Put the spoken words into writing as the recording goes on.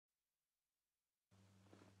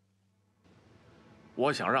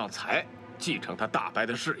我想让才继承他大伯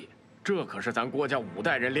的事业，这可是咱郭家5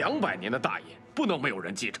代人200年的大业，不能没有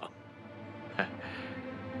人继承。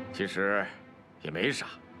其实也没啥，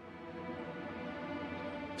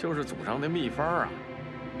就是祖上的秘方啊，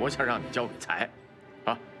我想让你交给才，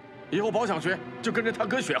啊，以后保想学就跟着他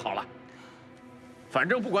哥学好了。反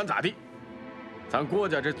正不管咋地，咱郭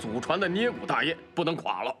家这祖传的捏骨大业不能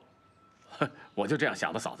垮了。我就这样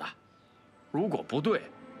想的，嫂子。如果不对，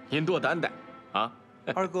您多担待啊。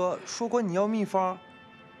二哥说过你要秘方，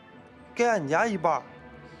给俺家一半。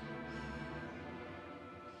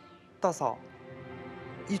大嫂，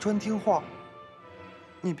一川听话，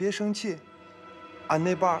你别生气，俺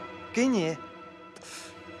那半给你。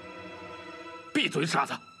闭嘴，傻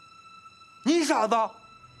子！你傻子！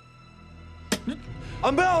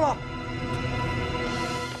俺不要了。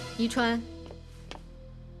宜川，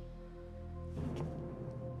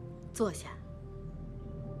坐下。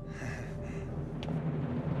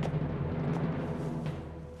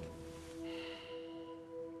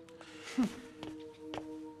哼。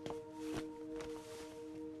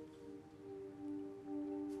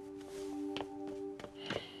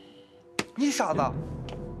你傻子！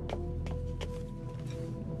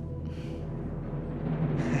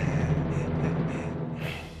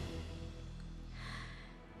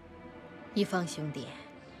一方兄弟，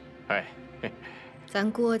哎，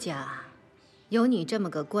咱郭家有你这么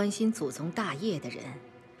个关心祖宗大业的人，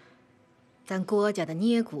咱郭家的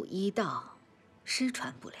捏骨医道失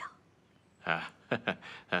传不了。啊，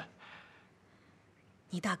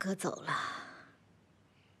你大哥走了，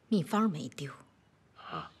秘方没丢，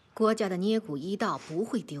啊，郭家的捏骨医道不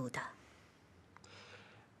会丢的。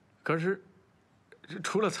可是，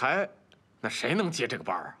除了才，那谁能接这个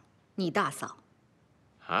班啊？你大嫂。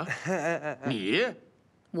啊，你，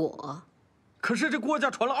我，可是这郭家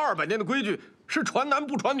传了200年的规矩是传男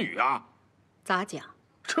不传女啊，咋讲？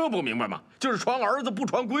这不明白吗？就是传儿子不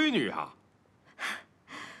传闺女啊。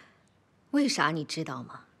为啥你知道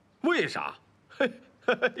吗？为啥？嘿，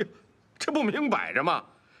这不明摆着吗？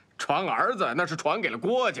传儿子那是传给了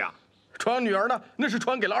郭家，传女儿呢那是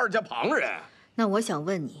传给了2家旁人。那我想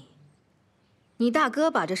问你，你大哥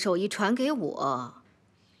把这手艺传给我。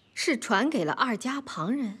是传给了2家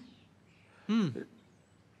旁人，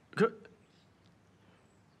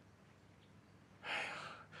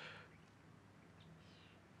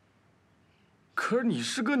可是你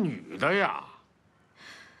是个女的呀。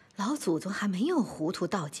老祖宗还没有糊涂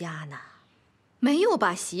到家呢，没有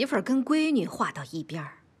把媳妇儿跟闺女划到一边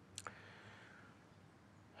儿。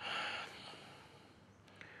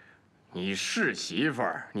你是媳妇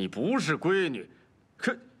儿，你不是闺女，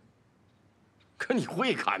可你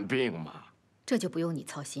会看病吗？这就不用你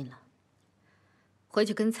操心了。回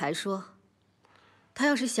去跟才说，他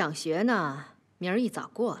要是想学呢，明儿一早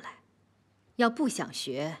过来；要不想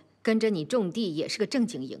学，跟着你种地也是个正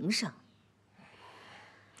经营生。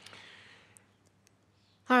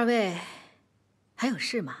2位还有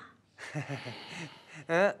事吗？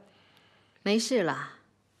没事了，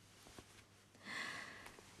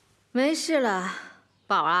没事了，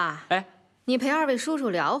宝啊。哎。你陪2位叔叔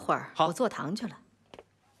聊会儿，好，我坐堂去了。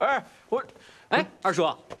哎，哎，二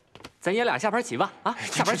叔，咱爷俩下盘棋吧？啊，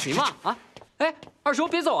下盘棋嘛？啊，哎，二叔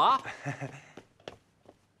别走啊！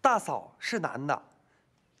大嫂是男的，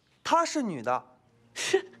她是女的。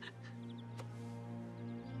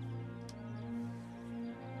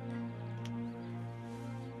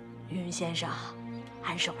云先生，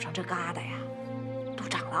俺手上这疙瘩呀，都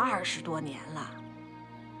长了20多年了。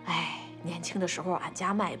哎，年轻的时候俺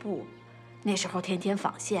家卖布。那时候天天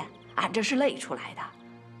纺线，俺这是累出来的。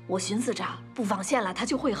我寻思着不纺线了，它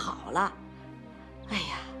就会好了。哎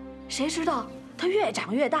呀，谁知道它越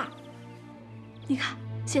长越大。你看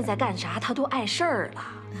现在干啥它都碍事儿了。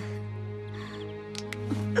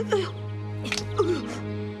哎呦，哎呦！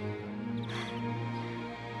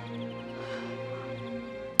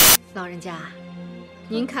老人家，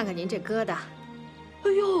您看看您这疙瘩。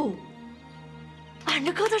哎呦，俺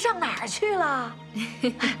这疙瘩上哪儿去了？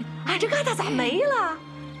俺这疙瘩咋没了？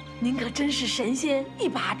您可真是神仙一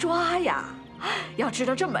把抓呀！要知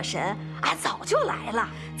道这么神，俺早就来了。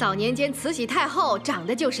早年间慈禧太后长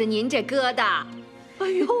的就是您这疙瘩。哎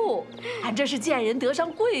呦，俺这是见人得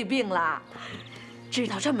上贵病了。知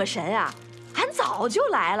道这么神啊，俺早就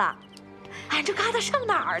来了。俺这疙瘩上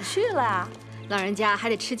哪儿去了？老人家还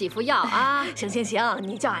得吃几副药啊！行行行，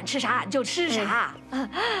你叫俺吃啥俺就吃啥，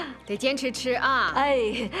得坚持吃啊！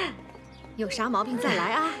哎。有啥毛病再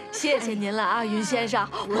来啊！谢谢您了啊，云先生，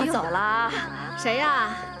我走了啊。谁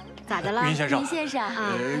呀？咋的了？云先生，云先生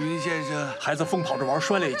啊，云先生，孩子疯跑着玩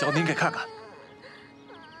摔了一跤，您给看看。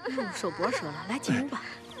手脖折了，来进屋吧。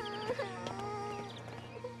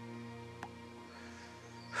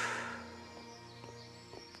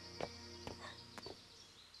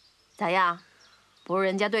么样？不是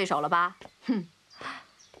人家对手了吧？哼，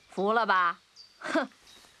服了吧？哼。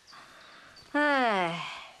哎，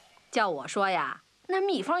叫我说呀，那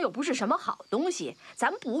秘方又不是什么好东西，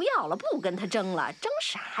咱不要了，不跟他争了，争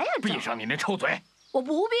啥呀？闭上你那臭嘴！我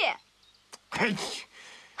不闭。嘿，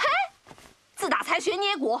自打才学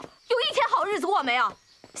捏骨，有一天好日子过没有？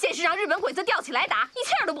先是让日本鬼子吊起来打，一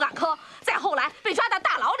气儿都不敢吭；再后来被抓到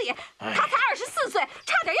大牢里，他才24岁，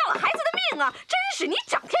差点要了孩子的命啊！真是你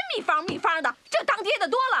整天秘方的，这当爹的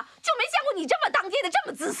多了，就没见过你这么当爹的这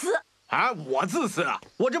么自私啊！我自私啊？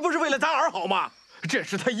我这不是为了咱儿好吗？这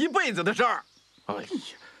是他一辈子的事儿。哎呀，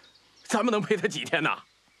咱们能陪他几天呢？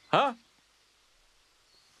啊？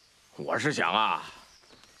我是想啊，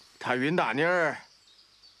他云大妮儿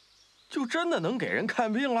就真的能给人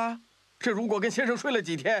看病了？这如果跟先生睡了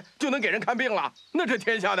几天就能给人看病了，那这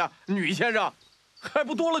天下的女先生还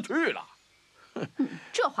不多了去了。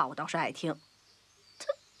这话我倒是爱听。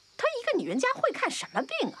她一个女人家会看什么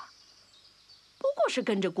病啊？不过是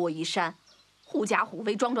跟着郭一山，狐假虎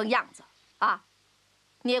威装样子啊。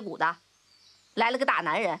捏骨的，来了个大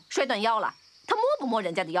男人摔断腰了，他摸不摸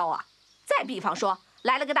人家的腰啊？再比方说，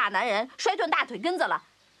来了个大男人摔断大腿根子了，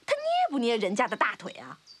他捏不捏人家的大腿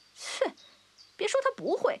啊？哼！别说他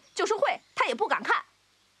不会，就是会，他也不敢看。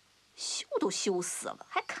羞都羞死了，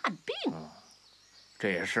还看病？这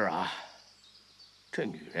也是啊。这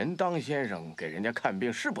女人当先生给人家看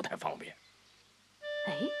病是不太方便。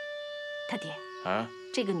哎，他爹啊，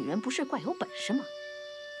这个女人不是怪有本事吗？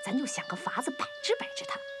咱就想个法子摆治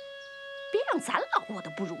她，别让咱老过得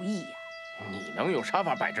不如意呀。你能有啥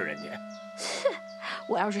法摆治人家？哼，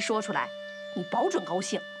我要是说出来，你保准高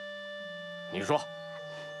兴。你说。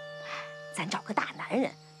咱找个大男人，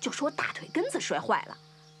就说大腿根子摔坏了，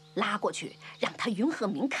拉过去让他云鹤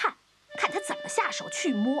鸣看，看他怎么下手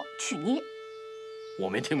去摸去捏。我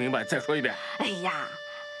没听明白，再说一遍。哎呀，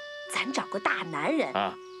咱找个大男人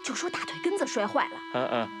啊，就说大腿根子摔坏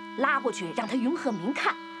了，拉过去让他云鹤鸣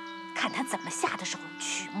看，看他怎么下的手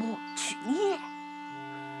去摸去捏。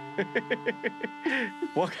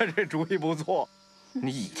我看这主意不错。你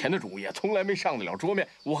以前的主意从来没上得了桌面，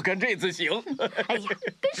我看这次行。哎呀，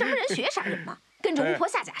跟什么人学啥人嘛，跟着巫婆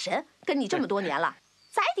下假神，跟你这么多年了，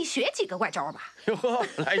咱也得学几个怪招吧。哟呵，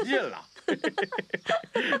来劲了！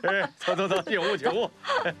走，请误。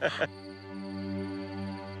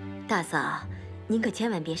大嫂，您可千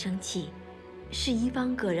万别生气，是一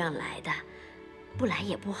方哥让来的，不来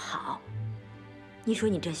也不好。你说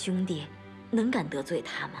你这兄弟，能敢得罪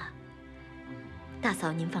他吗？大嫂，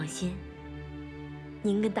您放心。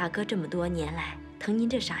您跟大哥这么多年来疼您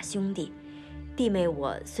这傻兄弟，弟妹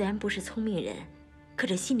我虽然不是聪明人，可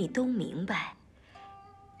这心里都明白。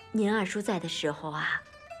您二叔在的时候啊，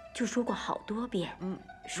就说过好多遍，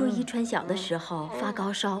说一川小的时候发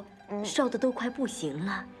高烧，烧得都快不行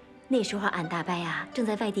了。那时候俺大伯啊正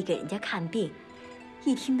在外地给人家看病，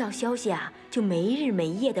一听到消息啊，就没日没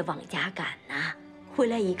夜的往家赶呐。回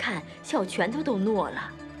来一看，小拳头都跺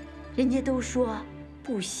了，人家都说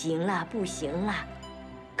不行了，不行了。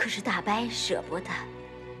可是大伯舍不得，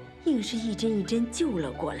硬是一针一针救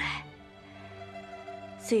了过来。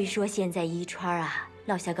虽说现在一川啊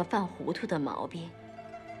落下个犯糊涂的毛病，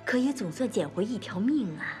可也总算捡回一条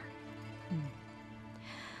命啊。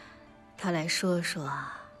他来说说，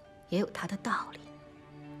也有他的道理。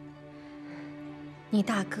你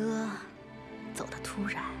大哥走得突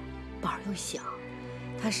然，宝又小，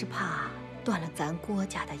他是怕断了咱郭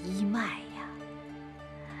家的一脉呀。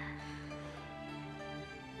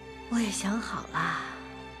我也想好了，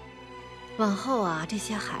往后啊，这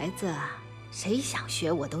些孩子谁想学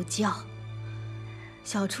我都教。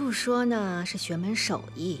小处说呢是学门手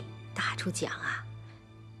艺，大处讲啊，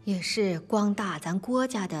也是光大咱郭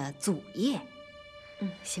家的祖业。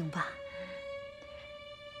行吧？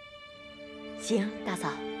行，大嫂，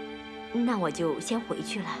那我就先回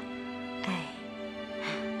去了。哎，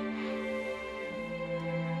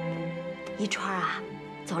一川啊，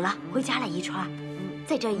走了，回家了。一川。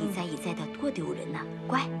在这一栽一栽的，多丢人呐！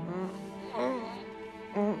乖。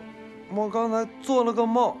我刚才做了个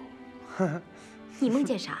梦。你梦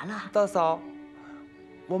见啥了？大嫂，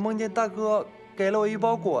我梦见大哥给了我一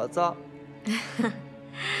包果子。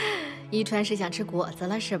一川是想吃果子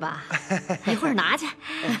了是吧？一会儿拿去。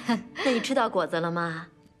那你吃到果子了吗？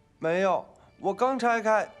没有，我刚拆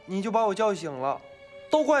开你就把我叫醒了，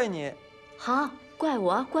都怪你。好。怪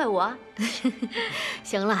我。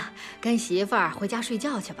行了，跟媳妇儿回家睡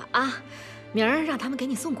觉去吧啊！明儿让他们给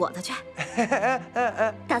你送果子去。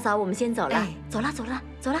大嫂，我们先走了。走了。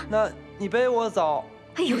那你背我走。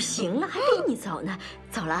哎呦，行了，还背你走呢。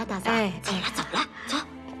走了，大嫂。走了，走。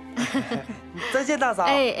再见，大嫂。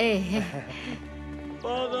哎。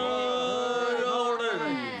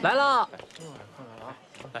来了，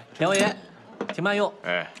两位，请慢用。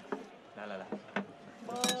哎，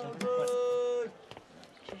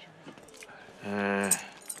来，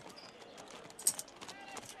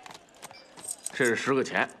这是10个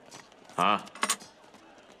钱，啊，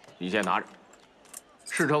你先拿着。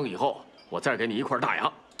事成以后，我再给你一块大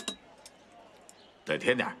洋。再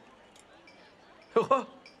添点。哟呵，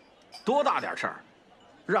多大点事儿，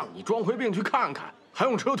让你装回病去看看，还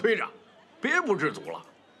用车推着，别不知足了。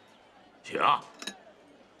行，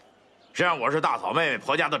谁让我是大嫂妹妹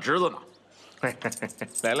婆家的侄子呢？来，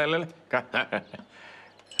看，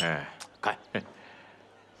哎，看，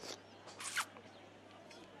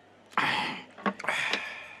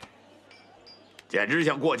简直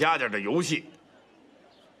像过家家的游戏。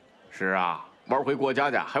是啊，玩回过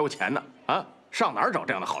家家还有钱呢，啊，上哪儿找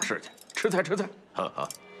这样的好事去？吃菜，呵呵。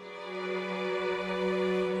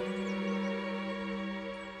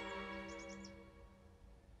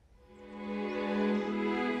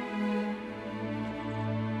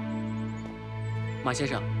马先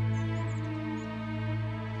生，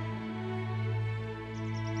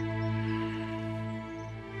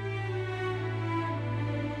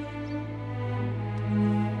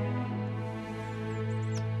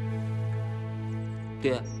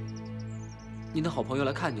爹，您的好朋友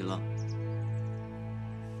来看您了。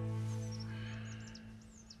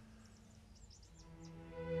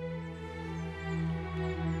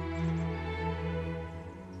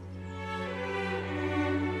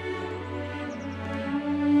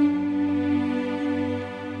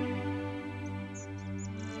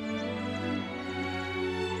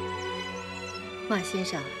马先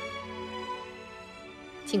生，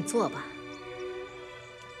请坐吧。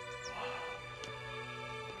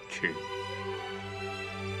去。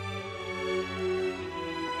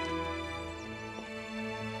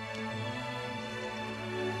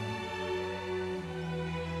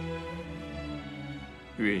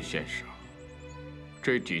云先生，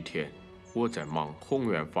这几天我在忙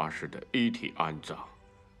宏源法师的遗体安葬。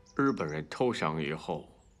日本人投降以后，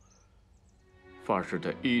法师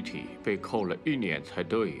的遗体被扣了1年才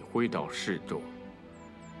得以回到世中，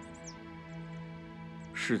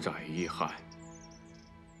实在遗憾。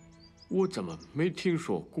我怎么没听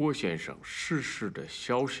说郭先生逝世的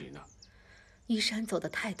消息呢？依山走得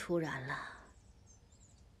太突然了，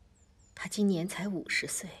他今年才50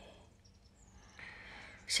岁，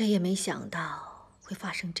谁也没想到会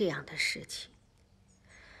发生这样的事情，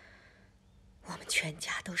我们全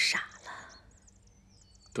家都傻了。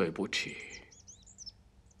对不起，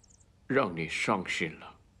让你伤心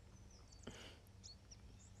了。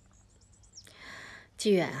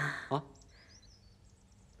纪远啊，啊，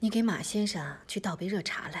你给马先生去倒杯热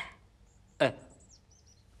茶来。哎，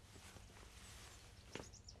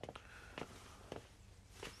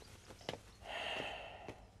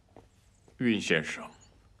云先生，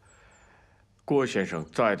郭先生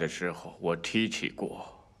在的时候我提起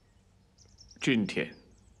过，今天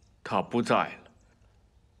他不在了，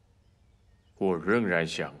我仍然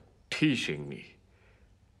想提醒你，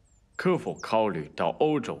可否考虑到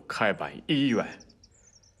欧洲开办医院？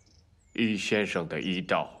易先生的医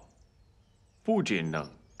道不仅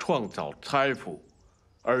能创造财富，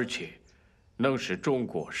而且能使中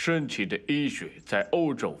国神奇的医学在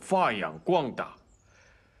欧洲发扬光大。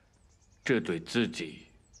这对自己、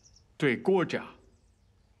对国家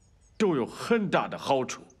都有很大的好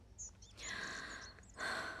处。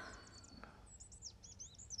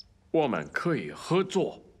我们可以合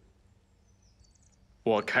作，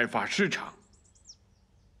我开发市场，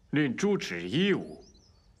您主持业务，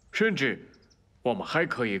甚至我们还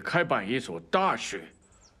可以开办一所大学。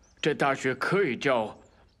这大学可以叫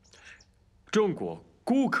中国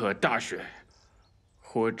骨科大学，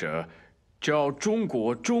或者叫中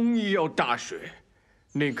国中医药大学。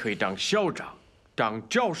您可以当校长，当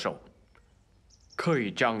教授，可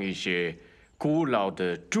以讲一些古老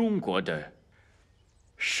的中国的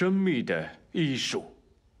神秘的艺术。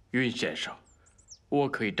云先生，我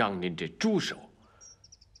可以当您的助手，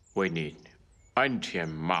为您鞍前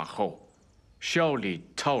马后，小力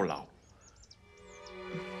操劳。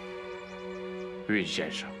云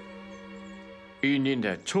先生，以您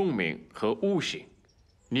的聪明和悟性，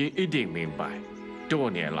您一定明白，多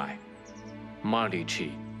年来，马里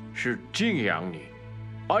奇是敬仰你、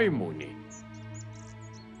爱慕你，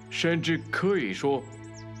甚至可以说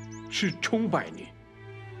是崇拜你。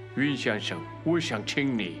云先生，我想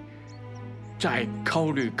请你再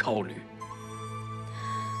考虑考虑。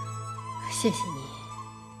谢谢你，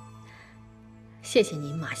谢谢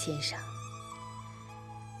您，马先生。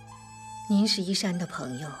您是依山的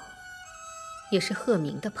朋友，也是鹤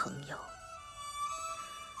鸣的朋友。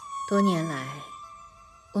多年来，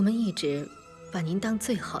我们一直把您当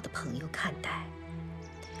最好的朋友看待。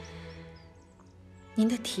您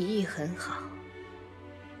的提议很好，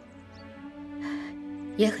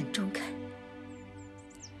也很中肯，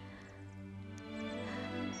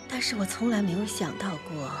但是我从来没有想到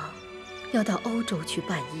过要到欧洲去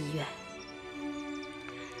办医院。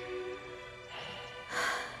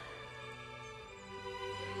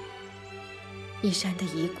一山的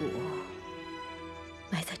遗骨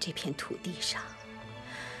埋在这片土地上，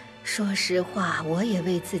说实话，我也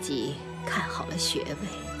为自己看好了穴位，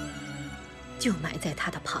就埋在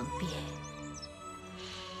他的旁边。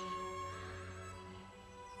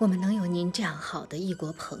我们能有您这样好的异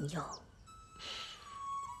国朋友，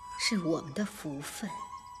是我们的福分。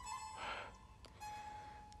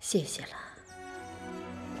谢谢了。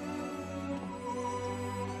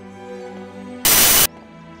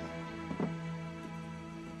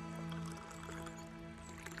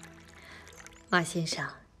马先生，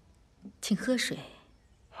请喝水。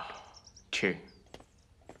请。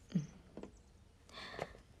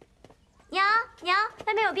娘，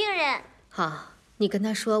外面有病人。好，你跟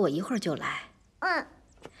他说我一会儿就来。嗯。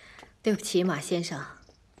对不起，马先生，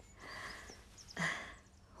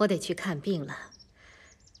我得去看病了。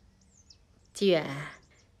纪远，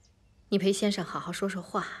你陪先生好好说说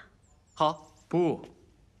话。好。不，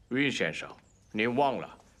云先生，您忘了，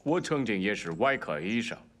我曾经也是外科医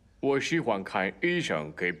生。我喜欢看医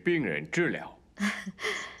生给病人治疗。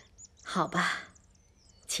好吧，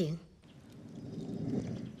请。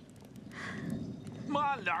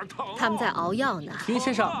慢点，疼！他们在熬药呢。云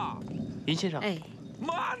先生，云先生，哎，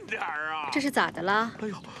慢点啊！这是咋的了？哎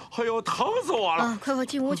呦，疼死我了！啊，快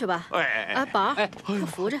进屋去吧。啊，宝儿，快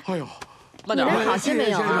扶着。哎呦，慢点。你那好些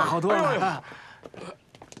没有啊？好多了。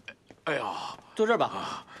哎呦，坐这儿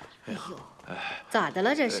吧。哎呦，咋的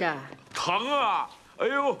了这是？疼啊！哎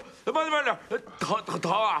呦，慢点，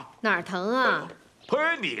疼啊！哪儿疼啊？嘿，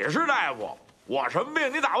你是大夫，我什么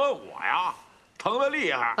病？你咋问我呀？疼得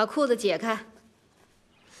厉害。把裤子解开。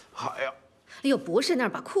哎呀！哎呦，不是那儿，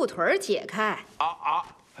把裤腿解开。啊！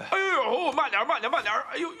哎呦，慢点！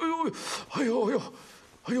哎呦！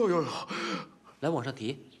来，往上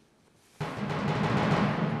提。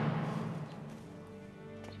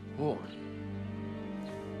哦。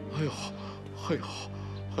哎呦，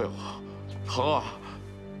疼啊！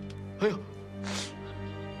哎呦，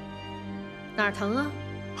哪儿疼啊？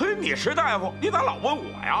嘿，你是大夫，你咋老问我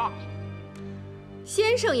呀？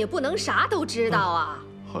先生也不能啥都知道啊。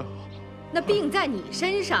那病在你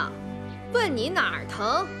身上，问你哪儿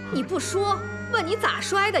疼你不说，问你咋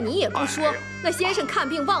摔的你也不说。那先生看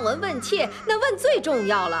病望闻问切，那问最重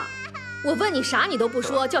要了。我问你啥你都不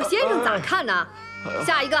说，叫先生咋看呢？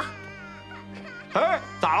下一个。哎，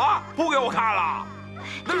咋了？不给我看了？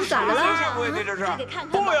这是咋的了？这是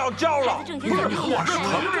不要教了！不是，我是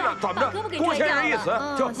疼着呢，怎么着？郭先生意思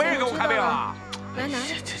就没人给我看病了。来拿。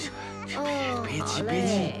哦，别急，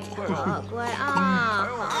好乖啊，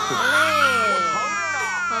好嘞，好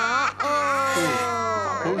哦。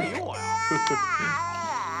不理我呀？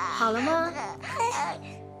好了吗？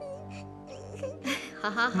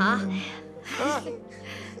好。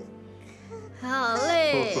好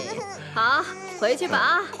嘞，好，回去吧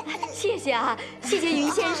啊！谢谢啊，谢谢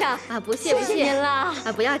云先生啊，不谢您了啊，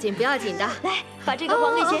不要紧的。来，把这个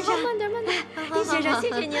还给先生。慢点。林先生，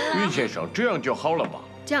谢谢您了。云先生，这样就好了吗？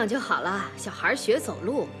这样就好了。小孩学走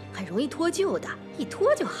路很容易脱臼的，一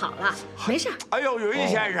脱就好了，没事。哎呦，云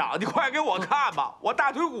先生，你快给我看吧，我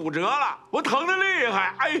大腿骨折了，我疼得厉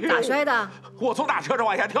害。哎呦，咋摔的？我从大车上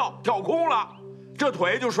往下跳空了，这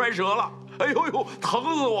腿就摔折了。哎呦，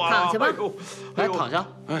疼死我了！躺下吧。来，躺下。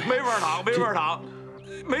没法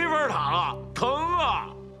躺啊，疼啊！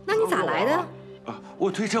那你咋来的？啊，我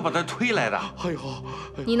推车把他推来的。哎呦，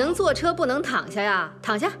你能坐车不能躺下呀？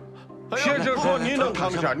躺下。先生说你能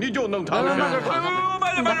躺下，你就能躺下。慢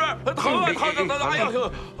点，疼啊！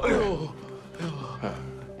哎呦！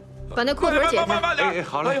把那裤腿解开。慢点。哎，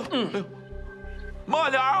好嘞。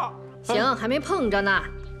慢点啊！行，还没碰着呢。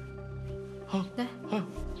来。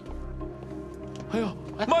哎呦，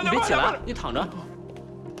你别起来，你躺着。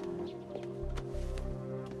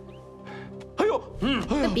哎呦，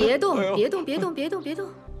那别动。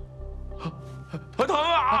疼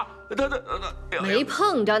啊！疼！没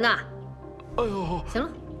碰着呢。哎呦，行了，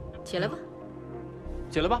起来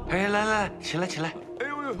吧。哎，来，起来。哎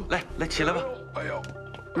呦，来，起来吧。哎呦，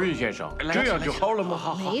云先生，这样就好了吗？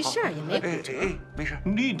好，没事，也没骨折。哎，没事。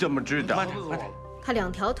你怎么知道？慢点。他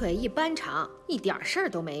2条腿一般长，一点事儿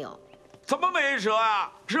都没有。怎么没折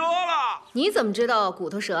啊？折了！你怎么知道骨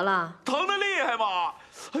头折了？疼得厉害吗？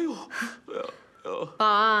哎呦！宝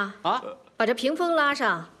啊，把这屏风拉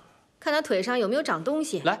上。看他腿上有没有长东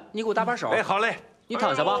西。来，你给我搭把手。哎，好嘞。你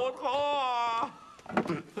躺下吧。我疼啊！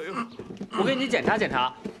哎呦，我给你检查检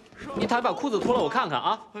查。你躺下把裤子脱了，我看看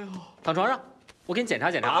啊。哎呦，躺床上，我给你检查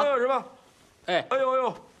检查啊。哎呦，什么？哎，哎呦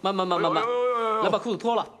呦，慢，来把裤子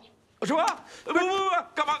脱了。什么？不，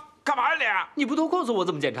干嘛呀你不脱裤子我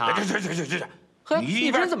怎么检查？这，嘿，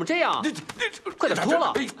你这人怎么这样？快点脱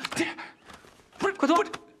了！不是，快脱！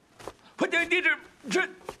你这，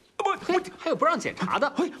我还有不让检查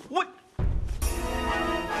的？我。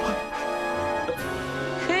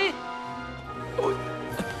嘿，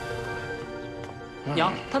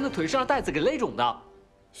娘，他那腿是让带子给勒肿的。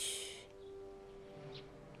嘘，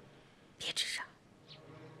别吱声。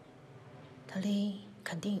他勒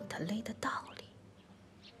肯定有他勒的道理，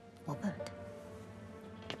我问问他。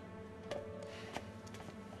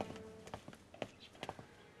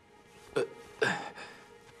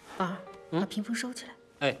宝儿，把屏风收起来。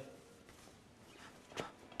哎。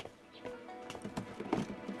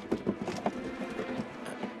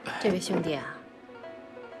这位兄弟啊，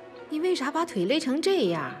你为啥把腿勒成这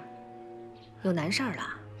样？有难事儿了？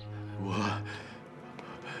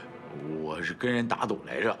我是跟人打赌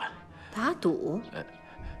来着。打赌？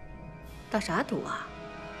打啥赌啊？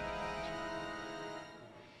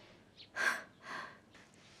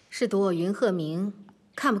是赌我云鹤鸣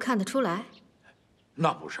看不看得出来？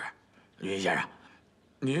那不是，云先生，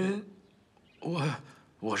您，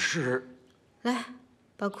我是。来，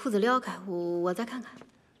把裤子撩开，我再看看。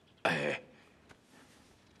哎。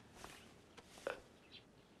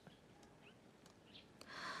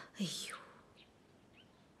哎呦，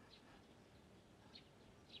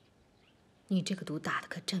你这个赌打的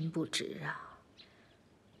可真不值啊！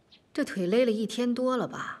这腿勒了1天多了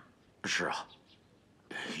吧？是啊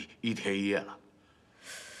，1天1夜了。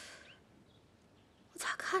我咋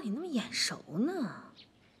看你那么眼熟呢？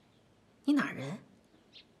你哪儿人？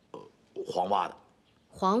黄洼的。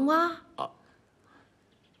黄洼？啊。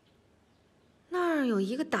那儿有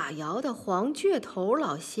一个打窑的黄倔头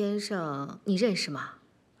老先生，你认识吗？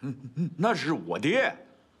那是我爹。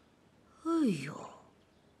哎呦，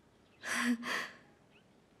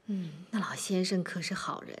那老先生可是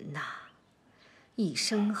好人呐，一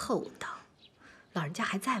生厚道。老人家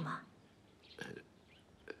还在吗？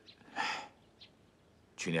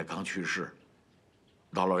去年刚去世，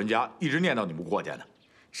老人家一直念叨你们郭家呢。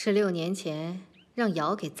16年前让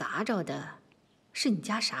窑给砸着的，是你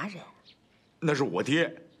家啥人？那是我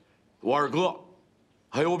爹，我二哥，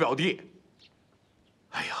还有我表弟。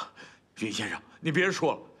哎呀，云先生，你别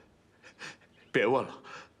说了，别问了。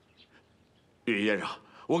云先生，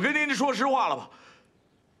我跟您说实话了吧，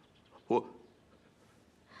我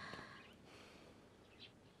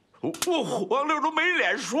黄六都没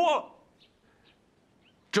脸说了。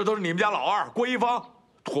这都是你们家老二郭一方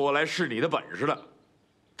托我来试你的本事的。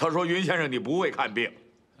他说云先生你不会看病，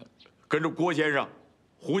跟着郭先生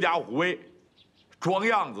狐假虎威，装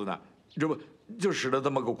样子呢，这不就使了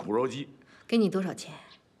这么个苦肉计？给你多少钱？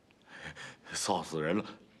臊死人了，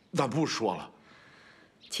咱不说了。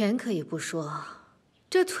钱可以不说，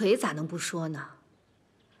这腿咋能不说呢？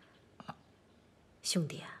兄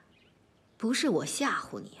弟啊，不是我吓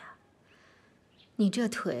唬你啊，你这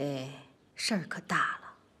腿事儿可大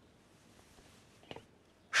了。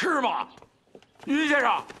是吗？云先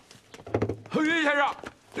生，云先生，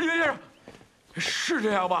云先生，是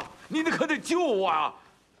这样吧？您可得救我啊！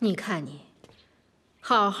你看你，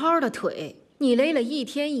好好的腿。你勒了1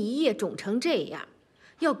天1夜，肿成这样，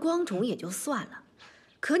要光肿也就算了，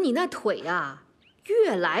可你那腿呀，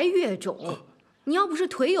越来越肿。你要不是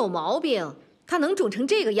腿有毛病，它能肿成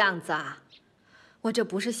这个样子啊？我这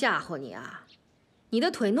不是吓唬你啊，你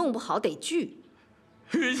的腿弄不好得锯。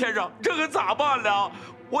云先生，这可咋办呢？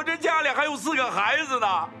我这家里还有4个孩子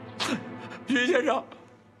呢。云先生，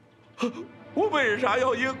我为啥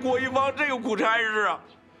要应郭一方这个苦差事啊？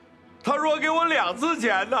他说给我2次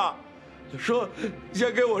钱呢。说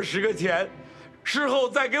先给我10个钱，事后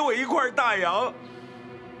再给我1块大洋。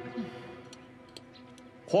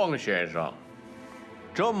黄先生，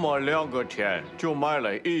这么2个钱就买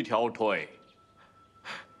了1条腿，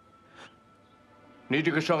你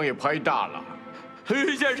这个生意拍大了。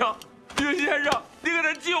云先生，云先生，你可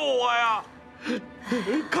得救我呀！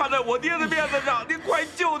看在我爹的面子上，你快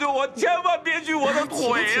救救我，千万别锯我的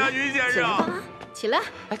腿呀，云先生！起来，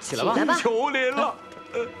哎，起来吧，求您了。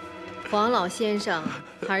黄老先生，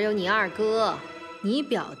还有你二哥、你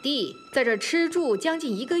表弟在这儿吃住将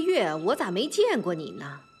近1个月，我咋没见过你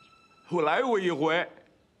呢？我来过1回，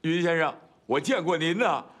云先生，我见过您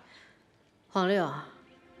呢。黄六，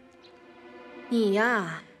你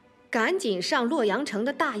呀，赶紧上洛阳城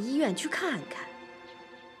的大医院去看看，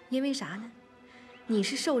因为啥呢？你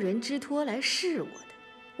是受人之托来试我的，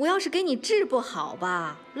我要是给你治不好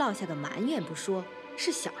吧，落下个埋怨不说，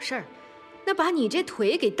是小事儿，那把你这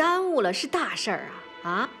腿给耽误了是大事儿啊！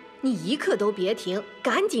啊，你一刻都别停，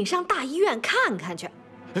赶紧上大医院看看去。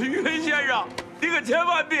于先生，您可千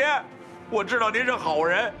万别！我知道您是好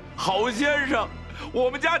人、好先生，我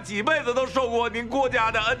们家几辈子都受过您国家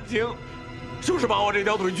的恩情，就是把我这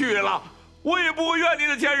条腿锯了，我也不会怨您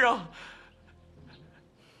的，先生。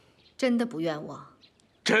真的不怨我？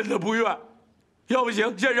真的不怨。要不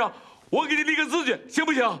行，先生，我给您立个字据，行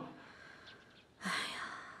不行？哎呀，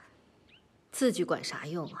字据管啥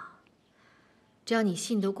用啊？只要你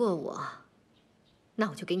信得过我，那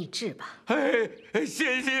我就给你治吧。哎，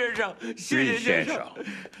谢先生，谢谢先生。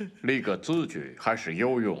立个字据还是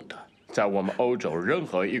有用的。在我们欧洲，任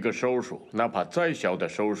何一个手术，哪怕再小的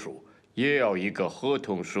手术，也要一个合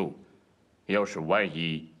同书。要是万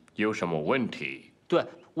一有什么问题，对，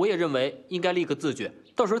我也认为应该立个字据。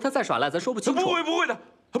到时候他再耍赖，咱说不清楚。不会的，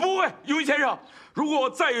不会。于先生，如果我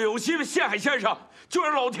再有心陷害先生，就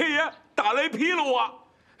让老天爷打雷劈了我。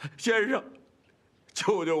先生，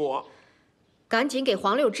救救我！赶紧给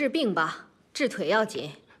黄六治病吧，治腿要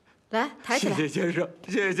紧。来，抬起来。谢谢先生，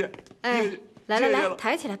谢谢。哎，来，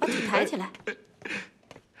抬起来，把腿抬起来。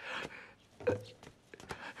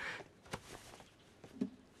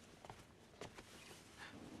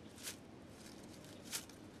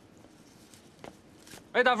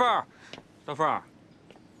哎，大凤儿，大凤儿，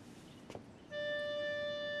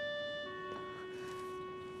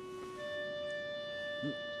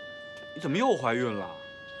你怎么又怀孕了？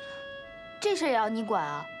这事也要你管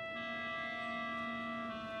啊？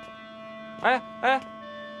哎，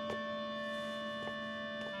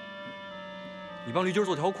你帮驴筋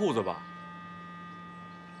做条裤子吧。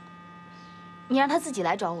你让他自己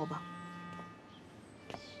来找我吧。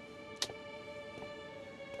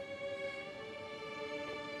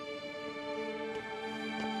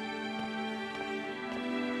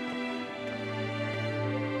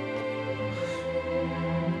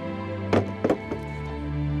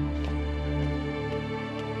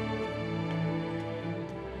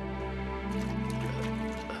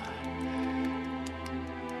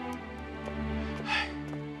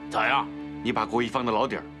咋样？你把郭一芳的老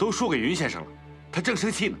底儿都说给云先生了，他正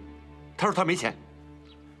生气呢。他说他没钱。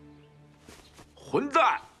混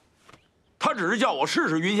蛋！他只是叫我试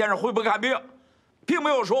试云先生会不会看病，并没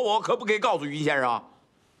有说我可不可以告诉云先生。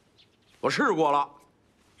我试过了，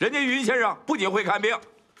人家云先生不仅会看病，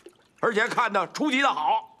而且看得出奇的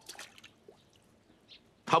好。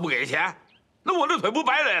他不给钱，那我这腿不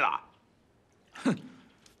白来了？哼！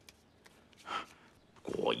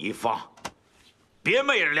郭一芳，别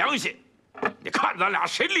昧着良心！你看咱俩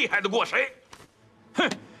谁厉害得过谁？哼！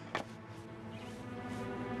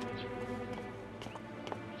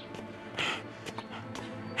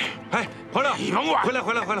哎，黄六，你甭管，回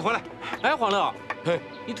来！哎，黄六，哎，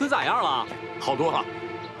你腿咋样了？好多了。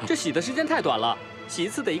这洗的时间太短了，洗一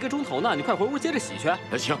次得1个钟头呢。你快回屋接着洗去。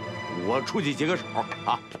行，我出去解个手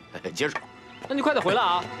啊，解手。那你快点回来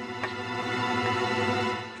啊！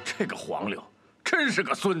这个黄六真是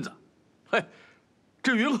个孙子。哎，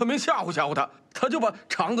这云鹤明吓唬吓唬他，他就把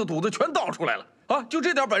肠子肚子全倒出来了啊！就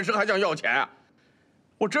这点本事还想要钱啊？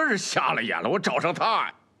我真是瞎了眼了，我找上他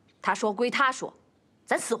呀！他说归他说，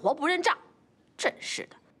咱死活不认账，真是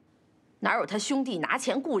的，哪有他兄弟拿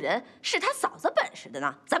钱雇人是他嫂子本事的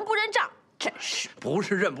呢？咱不认账，真是。不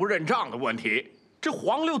是认不认账的问题，这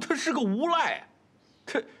黄六他是个无赖，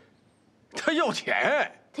他要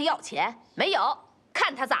钱，他要钱没有？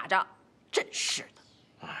看他咋着，真是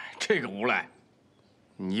的。哎，这个无赖，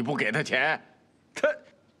你不给他钱，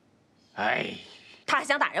他还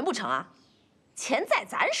想打人不成啊？钱在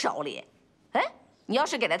咱手里，哎，你要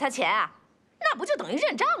是给了他钱啊，那不就等于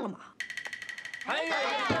认账了吗？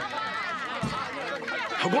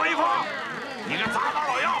郭一芳，你个杂毛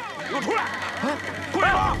老妖，给我出来！郭一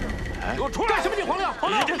芳，给我出来！干什么你黄六？黄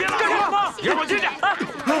六，别干什么？你让我进去！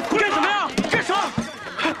干什么呀？干什么？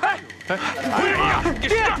哎呀，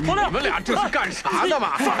爹，黄六，你们俩这是干啥呢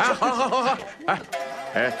嘛？哎，好，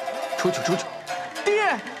哎，出去！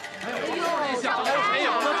爹，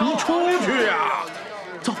你出去呀！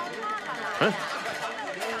走。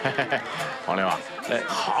黄六啊，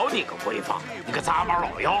好你个郭一芳，你个杂毛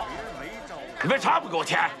老妖，你为啥不给我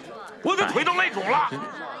钱？我的腿都累肿了，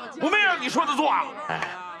我没让你说的做啊！哎，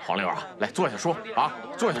黄六啊，来坐下说啊，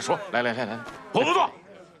坐下说，来，我不做，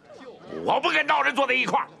我不跟闹人坐在一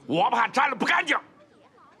块儿，我怕沾了不干净。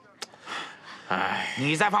哎，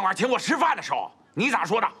你在饭馆请我吃饭的时候，你咋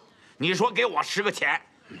说的？你说给我10个钱，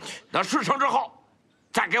等事成之后，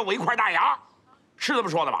再给我1块大洋，是这么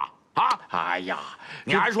说的吧？啊？哎呀，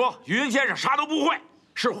你还说云先生啥都不会，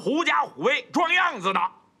是狐假虎威装样子的。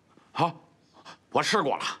啊，我试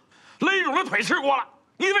过了，勒肿了腿试过了，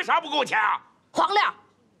你为啥不给我钱啊？黄亮，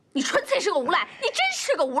你纯粹是个无赖，你真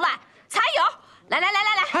是个无赖！才有，来！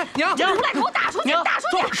哎，娘，这无赖给我打出去！打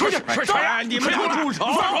出去！出去！哎，你们俩住手！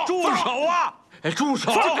住手啊！哎，住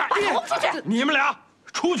手！把头出去！你们俩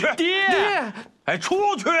出去！爹！哎，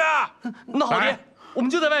出去啊！那好，爹，我们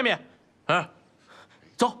就在外面。嗯，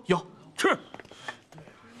走，有去。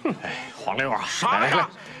哎，黄六啊，啥呀？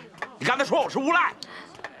你刚才说我是无赖，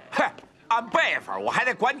嘿，按辈分我还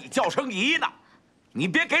得管你叫声姨呢，你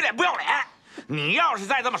别给脸不要脸！你要是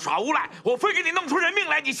再这么耍无赖，我非给你弄出人命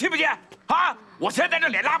来，你信不信？啊！我现在这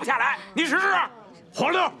脸拉不下来，你试试。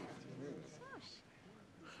黄六，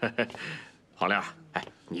黄六，哎，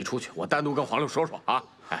你出去，我单独跟黄六说说啊！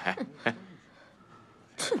哎，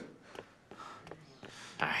哼！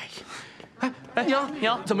哎，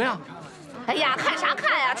娘，怎么样？哎呀，看啥看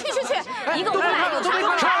呀？去！一个无赖有啥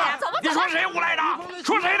好看呀？走吧。你说谁无赖呢？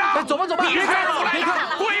说谁呢？走吧。你才是无赖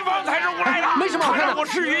的，郭一峰才是无赖的。没什么好看的。我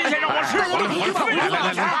是云先生，我是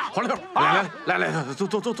黄六，来，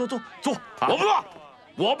坐。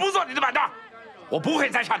我不坐你的板凳，我不会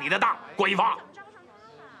再上你的当。郭一峰，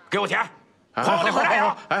给我钱，还我那块大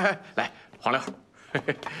洋。哎，来，黄六，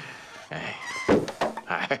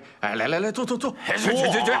来，坐。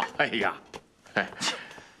去。哎呀，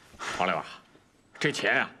黄六啊，这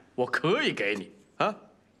钱啊，我可以给你啊，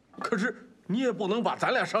可是你也不能把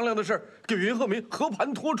咱俩商量的事给云鹤鸣和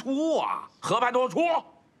盘托出啊！和盘托出？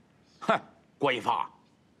哼，郭一峰，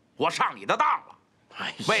我上你的当了。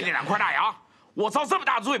为那2块大洋，我遭这么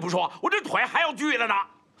大罪不说，我这腿还要锯了呢。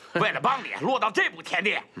为了帮你落到这步田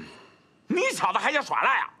地，你小子还想耍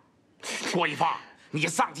赖啊？郭一峰，你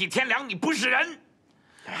丧尽天良，你不是人！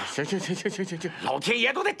哎，行，老天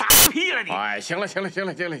爷都得打屁了你！哎，行了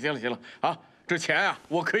啊，这钱啊，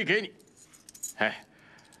我可以给你。哎，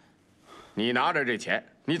你拿着这钱，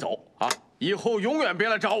你走啊，以后永远别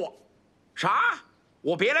来找我。啥？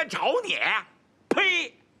我别来找你？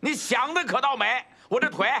呸！你想的可倒美！我这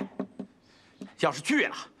腿要是锯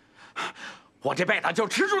了，我这辈子就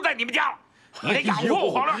吃住在你们家了。你得养活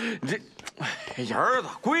我，黄六。你这儿子、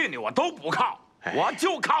闺女我都不靠，我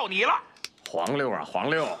就靠你了。黄六啊，黄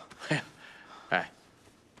六，哎，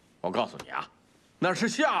我告诉你啊，那是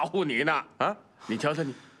吓唬你呢啊！你瞧瞧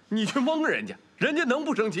你去蒙人家，人家能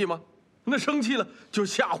不生气吗？那生气了就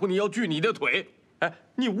吓唬你要锯你的腿。哎，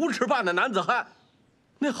你无耻办的男子汉，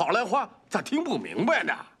那好赖话咋听不明白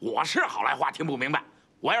呢？我是好赖话听不明白，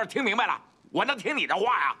我要是听明白了，我能听你的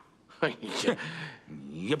话呀？哎呀，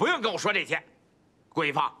你不用跟我说这些，郭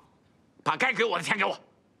一峰，把该给我的钱给我。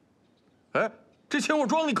哎。这钱我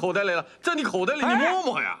装你口袋里了，在你口袋里，你摸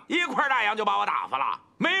摸呀！1块大洋就把我打发了，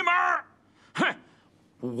没门儿！哼，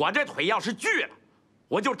我这腿要是锯了，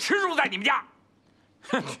我就吃住在你们家。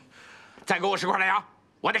哼，再给我10块大洋，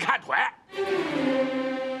我得看腿。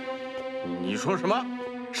你说什么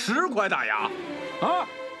？10块大洋？啊？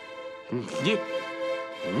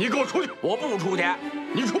你给我出去！我不出去。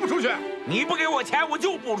你出不出去？你不给我钱，我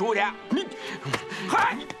就不出去。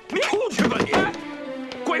嗨，你出去吧你！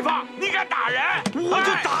郭一峰，你敢打人，我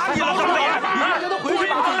就打你了！大家都回去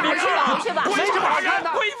吧，回去吧。没什么打人，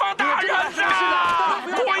郭一峰打人啊！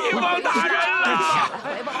郭一峰打人了！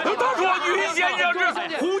他说于先生是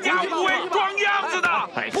狐假虎威装样子的，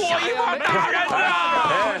郭一峰打人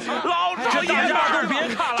啊！老少爷们都别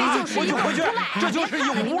看了，回去，这就是一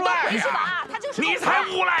无赖呀！你才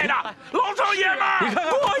无赖呢！老少爷们，你看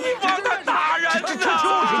郭一峰他打人呢，这就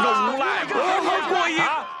是个无赖！郭一，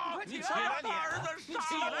你起来你！你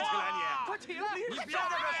起来你！快起来！你别在这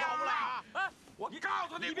小无赖啊！我告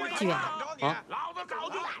诉你，剧员，老子早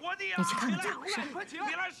就活腻了！你去看看咋回事？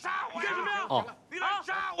你来杀我呀！哦，你来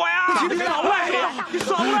杀我呀！你耍无赖是吧？你耍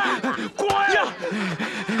无赖！滚！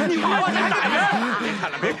你还打人！别看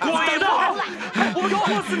了，别看了！郭一峰，我告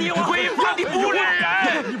诉你，郭一峰，你不是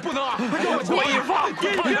人！你不能啊！郭一峰，郭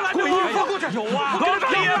一峰，有啊！老少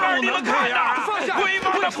爷们，你们看着，郭一峰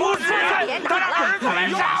他不是人，他让儿子来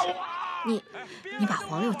杀我！你把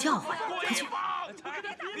黄六叫回来，快去！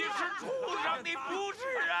你是畜生，你不是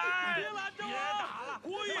人！别打了，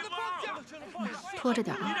郭一峰，拖着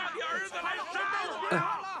点啊！你让你儿子来杀我！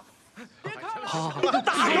好，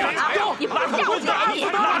打人！你把吊起来！你不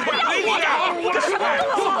要我！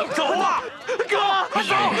走啊，哥！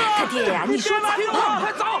走！他爹呀，你说咋了？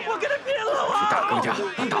快走！我跟他拼了！我去大哥家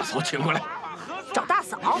把大嫂请过来。找大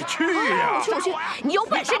嫂？你去呀！我去！你有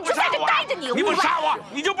本事你就在这待着！你不杀我，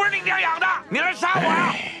你就不是你娘养的！你来杀我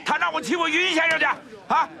呀！他让我欺负云先生去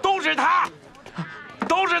啊！都是他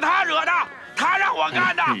惹的，他让我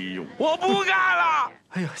干的！我不干了！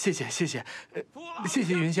哎呦，谢谢谢谢，谢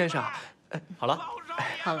谢云先生。好了，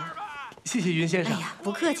好了，谢谢云先生。哎呀，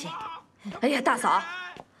不客气。哎呀，大嫂，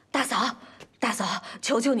大嫂，大嫂，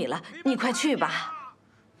求求你了，你快去吧。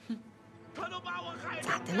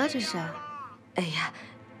咋的了这是？哎呀，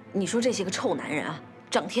你说这些个臭男人啊，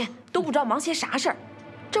整天都不知道忙些啥事儿，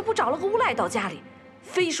这不找了个无赖到家里，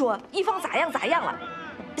非说一方咋样咋样了，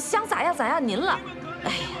想咋样咋样您了。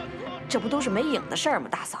哎呀，这不都是没影的事儿吗？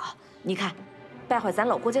大嫂，你看，败坏咱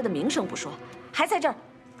老郭家的名声不说，还在这儿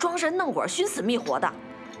装神弄鬼、寻死觅活的。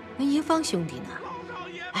那一方兄弟呢？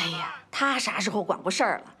哎呀，他啥时候管过事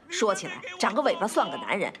儿了？说起来，长个尾巴算个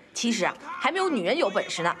男人，其实啊，还没有女人有本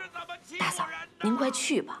事呢。大嫂，您快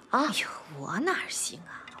去吧啊！哎呦，我哪行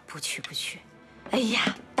啊？不去不去。哎呀，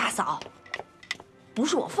大嫂，不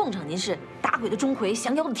是我奉承您是打鬼的钟馗，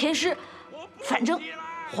降妖的天师，反正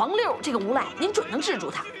黄六这个无赖，您准能治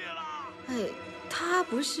住他。哎，他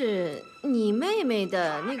不是你妹妹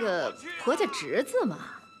的那个婆家侄子吗？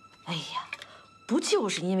哎呀，不就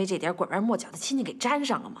是因为这点拐弯抹角的亲戚给沾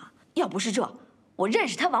上了吗？要不是这，我认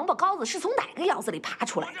识他王八羔子是从哪个窑子里爬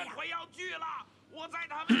出来的呀？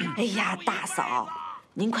哎呀，大嫂，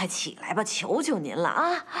您快起来吧，求求您了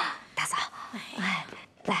啊！大嫂，哎，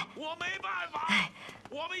来，我没办法，哎，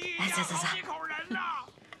我们一走走走，几口人呐，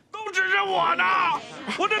都指着我呢，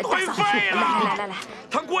我这腿废了。来，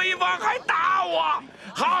他郭一方还打我，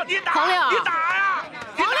好，你打，黄六，你打呀，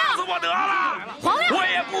你打死我得了。黄六，我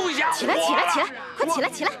也不想起来，活起来，了起来，快起来，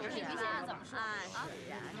起来！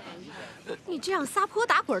你这样撒泼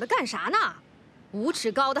打滚的干啥呢？5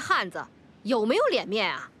尺高的汉子，有没有脸面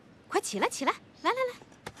啊？快起来，起来！来，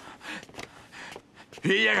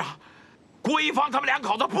于先生，郭一方他们两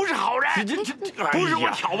口子不是好人，不是我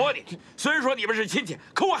挑拨你。虽然说你们是亲戚，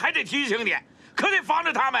可我还得提醒你，可得防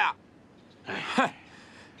着他们呀。哎，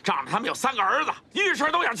仗着他们有3个儿子，遇事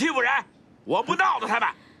都想欺负人，我不闹腾他们，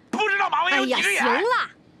不知道马文有几只眼。行了，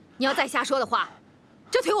你要再瞎说的话，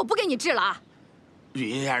这腿我不给你治了啊！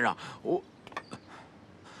于先生，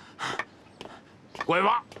郭一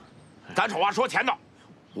方，咱丑话说前头，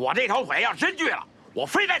我这条腿要真锯了，我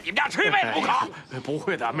非在你们家吃一辈子不可。不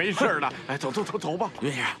会的，没事的。哎，走吧。于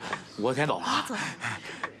先生，我先走了。走。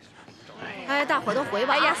哎，大伙儿都回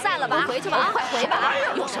吧。哎呀，散了吧，回去吧，快回吧啊！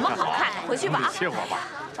有什么好看的？回去吧啊！歇会儿吧。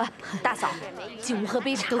大嫂，进屋喝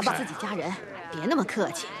杯茶吧。都是自己家人，别那么客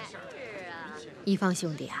气。一方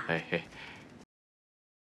兄弟啊。哎。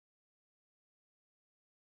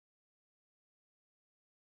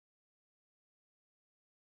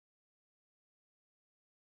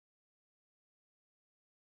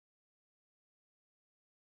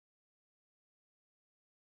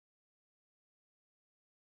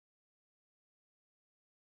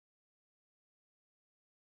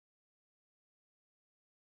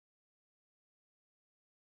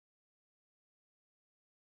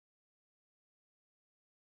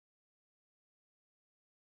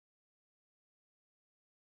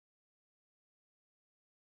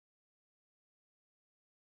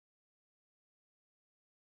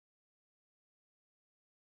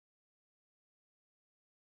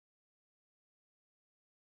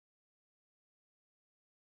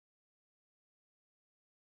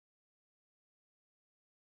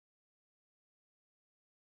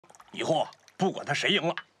以后不管他谁赢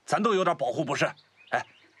了，咱都有点保护不是？哎，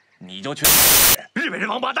你就去日本人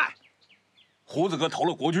王八蛋！胡子哥投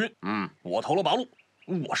了国军，我投了八路，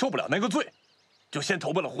我受不了那个罪，就先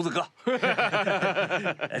投奔了胡子哥。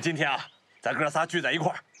今天啊，咱哥仨聚在一块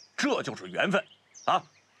儿，这就是缘分啊！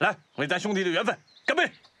来，为咱兄弟的缘分干杯！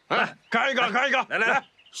来，干一个！来，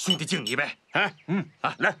兄弟敬你一杯！哎，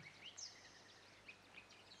来。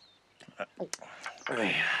哎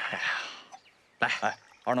呀，来，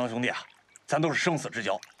二郎兄弟啊，咱都是生死之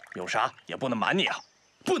交，有啥也不能瞒你啊，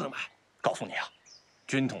不能瞒。告诉你啊，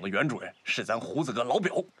军统的原主任是咱胡子哥老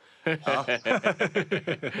表啊。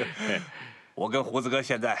我跟胡子哥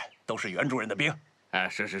现在都是原主任的兵。哎，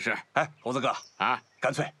是。哎，胡子哥啊，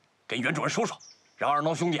干脆跟原主任说，让二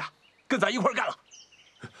郎兄弟啊跟咱一块干了。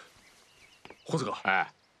胡子哥，哎，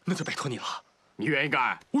那就拜托你了。你愿意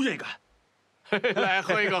干？我愿意干。来，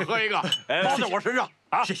喝一个，包在我身上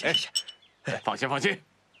啊！谢谢。放心。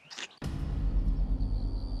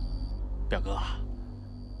表哥，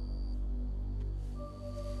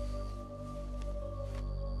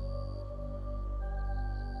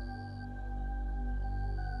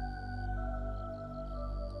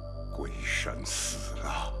龟山死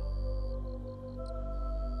了，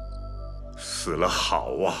死了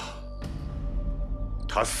好啊！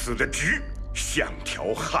他死得直，像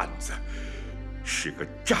条汉子，是个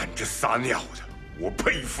站着撒尿的，我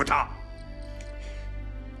佩服他。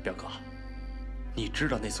表哥，你知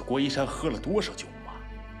道那次郭一山喝了多少酒吗？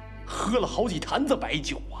喝了好几坛子白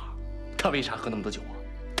酒啊。他为啥喝那么多酒啊？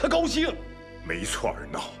他高兴。没错，二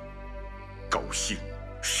闹，高兴，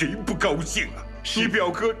谁不高兴啊？你表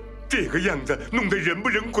哥这个样子，弄得人不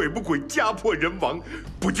人鬼不鬼，家破人亡，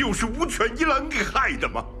不就是无犬一郎给害的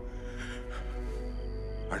吗？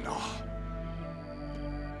二闹，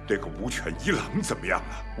这个无犬一郎怎么样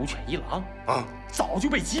了？无犬一郎啊，早就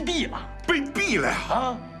被击毙了。被毙了呀！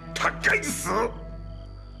啊，他该死。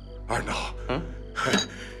二闹，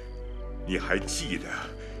你还记得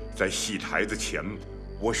在戏台子前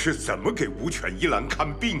我是怎么给无犬一郎看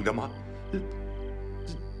病的吗？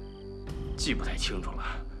记不太清楚了。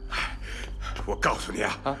我告诉你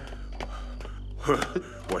啊，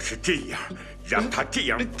我是这样让他这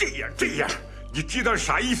样，你知道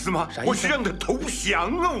啥意思吗？啥意思？我是让他投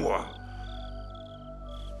降啊！我。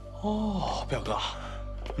哦，表哥，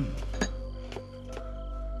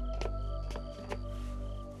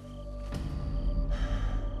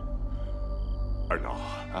二闹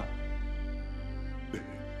啊，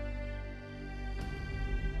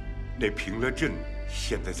那平乐镇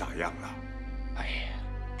现在咋样了？哎呀，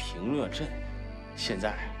平乐镇现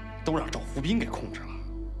在都让赵福斌给控制了。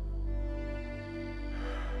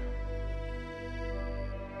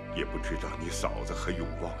也不知道你嫂子和永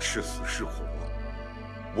旺是死是活，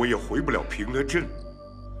我也回不了平乐镇。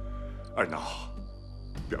二闹，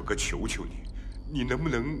表哥求求你，你能不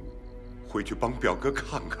能回去帮表哥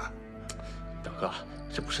看看？表哥，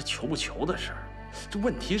这不是求不求的事儿，这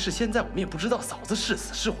问题是现在我们也不知道嫂子是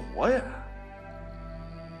死是活呀。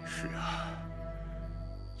是啊，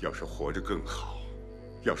要是活着更好，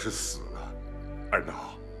要是死了，二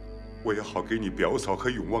闹，我也好给你表嫂和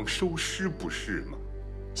永旺收尸，不是吗？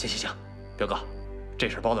行，表哥，这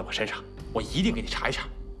事儿包在我身上，我一定给你查一查。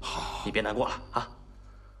好，你别难过了啊。